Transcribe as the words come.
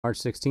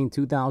March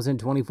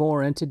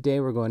 2024, and today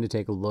we're going to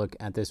take a look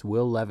at this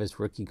Will Levis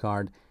rookie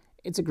card.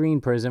 It's a green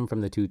prism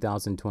from the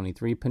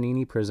 2023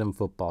 Panini Prizm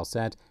football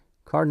set,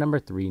 card number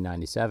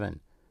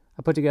 397.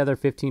 I put together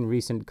 15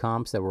 recent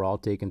comps that were all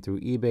taken through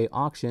eBay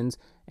auctions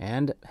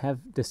and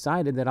have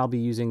decided that I'll be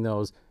using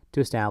those to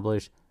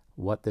establish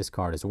what this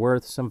card is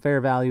worth, some fair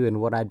value,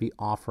 and what I'd be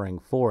offering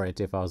for it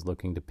if I was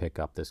looking to pick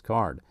up this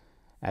card.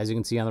 As you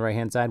can see on the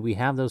right-hand side, we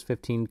have those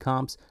 15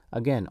 comps.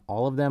 Again,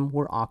 all of them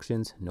were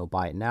auctions, no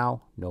buy it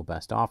now, no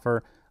best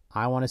offer.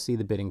 I want to see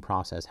the bidding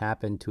process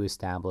happen to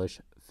establish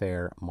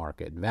fair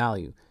market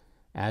value.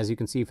 As you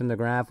can see from the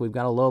graph, we've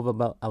got a low of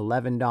about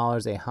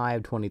 $11, a high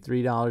of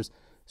 $23.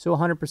 So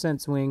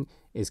 100% swing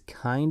is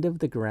kind of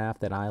the graph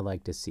that I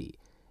like to see.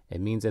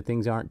 It means that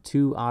things aren't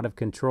too out of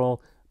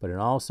control, but it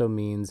also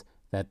means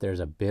that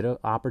there's a bit of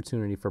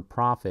opportunity for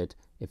profit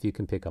if you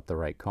can pick up the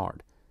right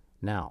card.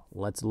 Now,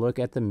 let's look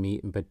at the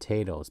meat and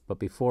potatoes. But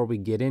before we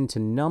get into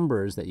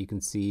numbers that you can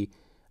see,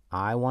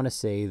 I want to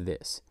say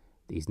this.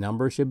 These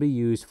numbers should be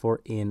used for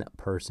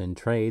in-person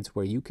trades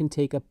where you can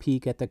take a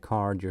peek at the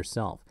card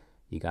yourself.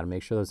 You got to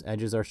make sure those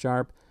edges are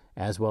sharp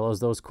as well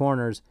as those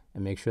corners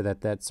and make sure that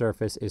that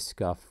surface is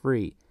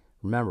scuff-free.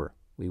 Remember,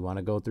 we want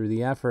to go through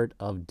the effort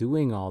of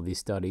doing all these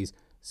studies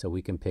so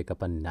we can pick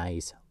up a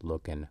nice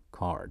looking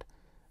card.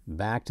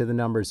 Back to the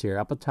numbers here.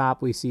 Up at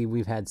top, we see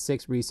we've had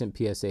 6 recent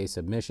PSA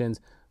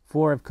submissions.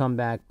 4 have come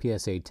back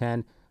PSA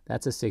 10.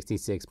 That's a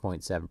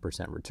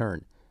 66.7%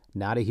 return.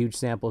 Not a huge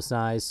sample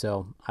size,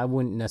 so I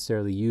wouldn't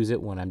necessarily use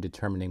it when I'm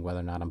determining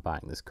whether or not I'm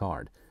buying this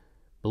card.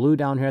 Blue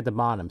down here at the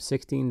bottom,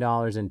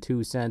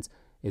 $16.02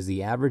 is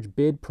the average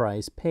bid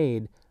price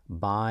paid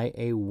by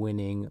a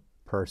winning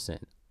person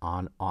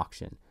on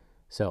auction.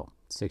 So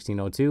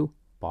 $16.02,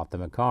 bought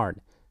them a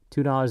card.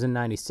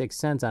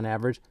 $2.96 on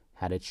average,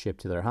 had it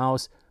shipped to their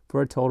house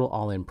for a total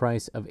all-in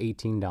price of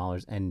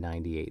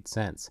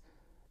 $18.98.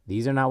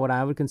 These are not what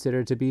I would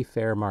consider to be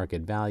fair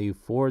market value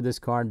for this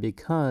card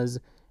because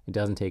it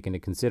doesn't take into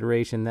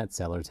consideration that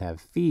sellers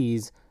have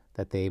fees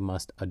that they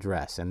must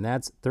address, and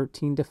that's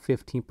 13 to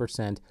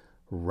 15%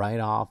 right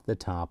off the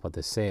top of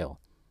the sale.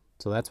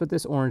 So that's what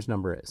this orange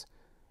number is.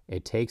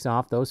 It takes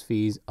off those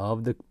fees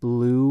of the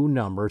blue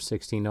number,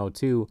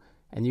 1602,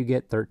 and you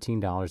get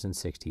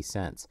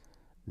 $13.60.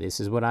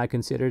 This is what I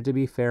consider to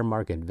be fair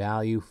market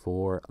value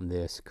for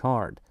this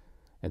card.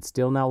 It's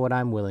still not what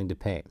I'm willing to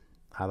pay.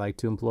 I like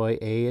to employ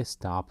a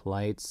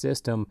stoplight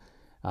system.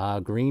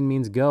 Green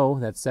means go.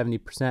 That's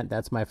 70%.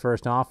 That's my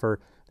first offer.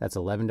 That's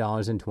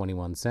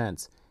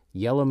 $11.21.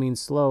 Yellow means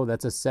slow.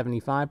 That's a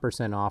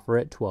 75% offer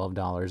at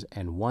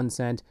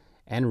 $12.01.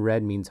 And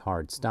red means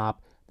hard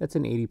stop. That's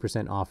an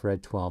 80% offer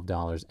at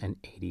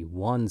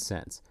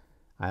 $12.81.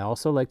 I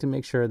also like to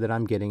make sure that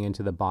I'm getting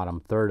into the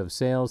bottom third of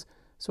sales.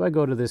 So I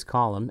go to this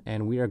column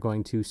and we are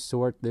going to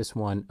sort this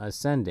one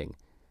ascending.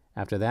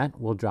 After that,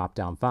 we'll drop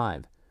down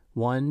 5.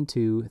 1,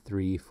 2,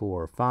 3,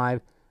 4,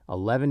 5.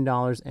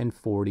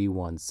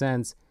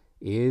 $11.41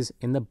 is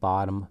in the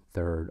bottom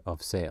third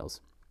of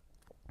sales.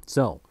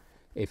 So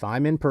if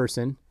I'm in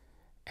person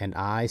and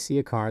I see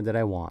a card that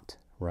I want,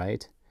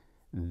 right,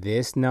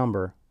 this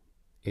number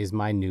is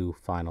my new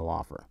final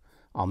offer.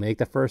 I'll make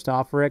the first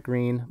offer at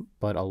green,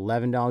 but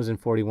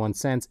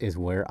 $11.41 is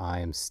where I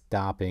am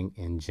stopping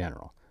in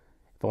general.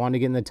 If I want to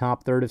get in the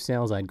top third of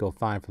sales, I'd go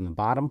 5 from the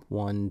bottom.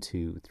 1,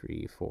 2,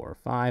 3, 4,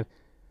 5.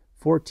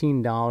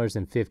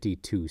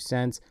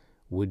 $14.52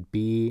 would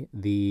be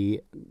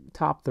the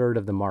top third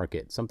of the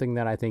market, something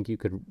that I think you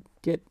could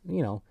get,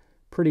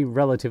 pretty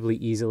relatively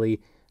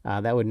easily.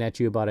 That would net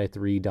you about a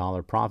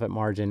 $3 profit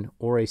margin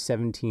or a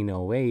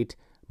 $17.08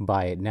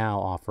 buy it now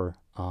offer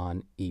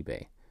on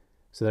eBay.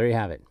 So there you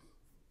have it.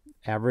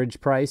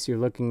 Average price you're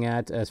looking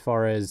at as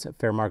far as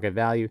fair market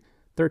value,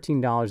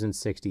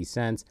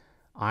 $13.60.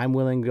 I'm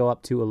willing to go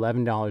up to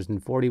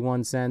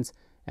 $11.41.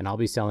 and I'll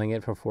be selling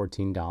it for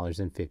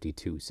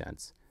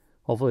 $14.52.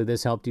 Hopefully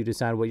this helped you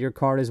decide what your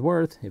card is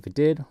worth. If it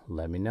did,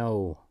 let me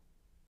know.